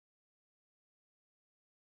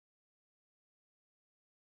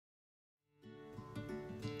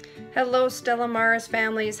Hello Stella Maris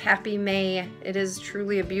families, happy May. It is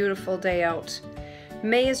truly a beautiful day out.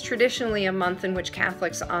 May is traditionally a month in which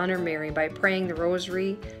Catholics honor Mary by praying the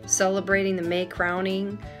rosary, celebrating the May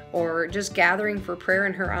crowning, or just gathering for prayer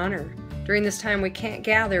in her honor. During this time we can't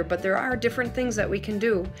gather, but there are different things that we can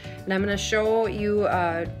do. And I'm going to show you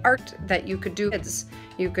art that you could do.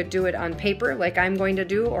 You could do it on paper like I'm going to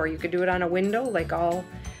do, or you could do it on a window like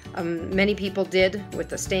many people did with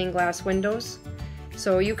the stained glass windows.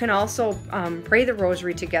 So you can also pray the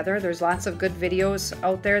rosary together. There's lots of good videos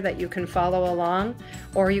out there that you can follow along,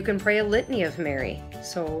 or you can pray a litany of Mary.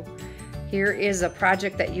 So here is a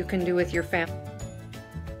project that you can do with your family.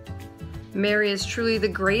 Mary is truly the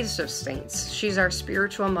greatest of saints. She's our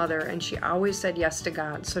spiritual mother, and she always said yes to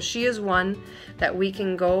God. So she is one that we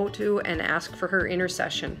can go to and ask for her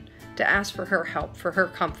intercession, to ask for her help, for her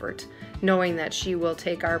comfort, knowing that she will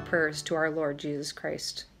take our prayers to our Lord Jesus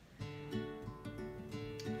Christ.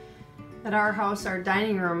 At our house, our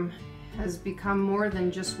dining room has become more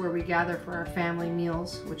than just where we gather for our family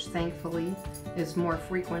meals, which thankfully is more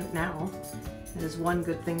frequent now. It is one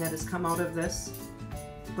good thing that has come out of this.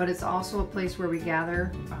 But it's also a place where we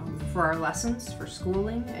gather for our lessons, for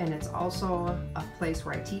schooling, and it's also a place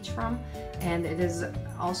where I teach from, and it has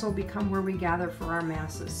also become where we gather for our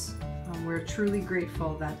masses. We're truly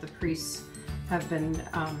grateful that the priests have been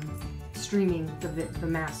streaming the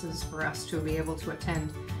masses for us to be able to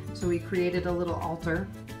attend. So we created a little altar,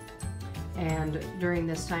 and during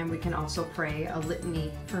this time we can also pray a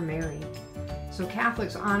litany for Mary. So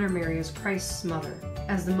Catholics honor Mary as Christ's mother,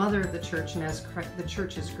 as the mother of the church, and as the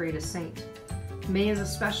church's greatest saint. May is a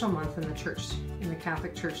special month in the church, in the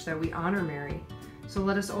Catholic Church, that we honor Mary. So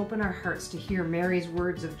let us open our hearts to hear Mary's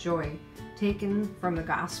words of joy, taken from the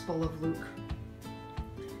Gospel of Luke.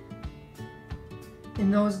 In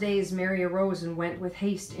those days Mary arose and went with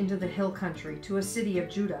haste into the hill country, to a city of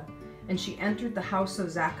Judah, and she entered the house of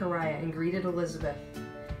Zachariah and greeted Elizabeth.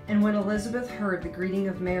 And when Elizabeth heard the greeting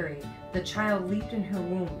of Mary, the child leaped in her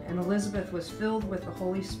womb, and Elizabeth was filled with the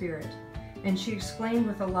Holy Spirit. And she exclaimed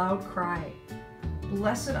with a loud cry,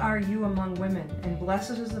 "Blessed are you among women, and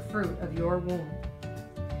blessed is the fruit of your womb.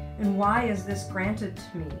 And why is this granted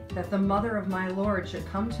to me, that the mother of my Lord should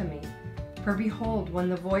come to me? For behold, when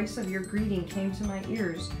the voice of your greeting came to my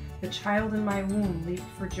ears, the child in my womb leaped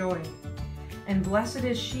for joy. And blessed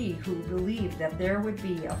is she who believed that there would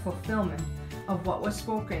be a fulfillment of what was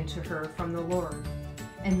spoken to her from the Lord."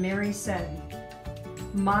 And Mary said,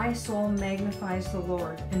 "My soul magnifies the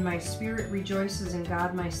Lord, and my spirit rejoices in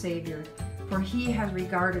God my Savior, for he has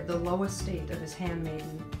regarded the low estate of his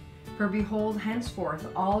handmaiden. For behold, henceforth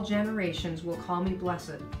all generations will call me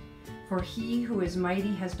blessed. For he who is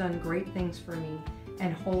mighty has done great things for me,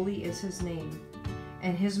 and holy is his name.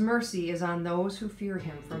 And his mercy is on those who fear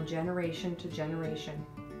him from generation to generation."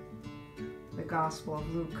 The Gospel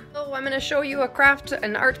of Luke. So I'm going to show you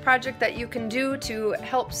an art project that you can do to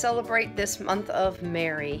help celebrate this month of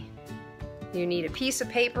Mary. You need a piece of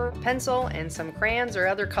paper, pencil, and some crayons or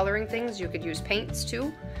other coloring things. You could use paints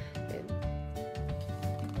too.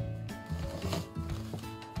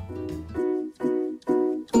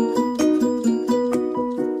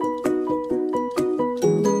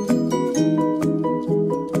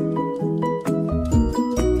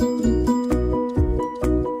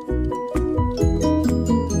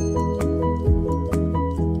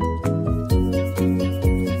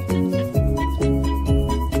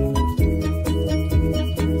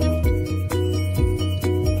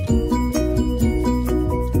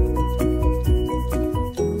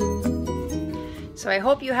 So I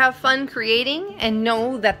hope you have fun creating and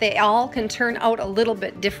know that they all can turn out a little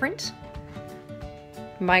bit different.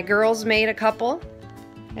 My girls made a couple,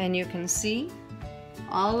 and you can see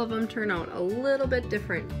all of them turn out a little bit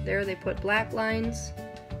different. There they put black lines.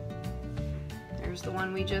 There's the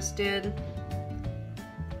one we just did.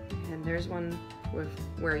 And there's one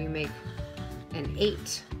where you make an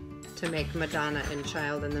 8 to make Madonna and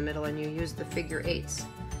Child in the middle, and you use the figure 8s.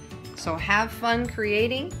 So have fun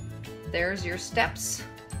creating. There's your steps.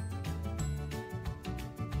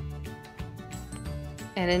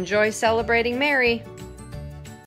 And enjoy celebrating Mary.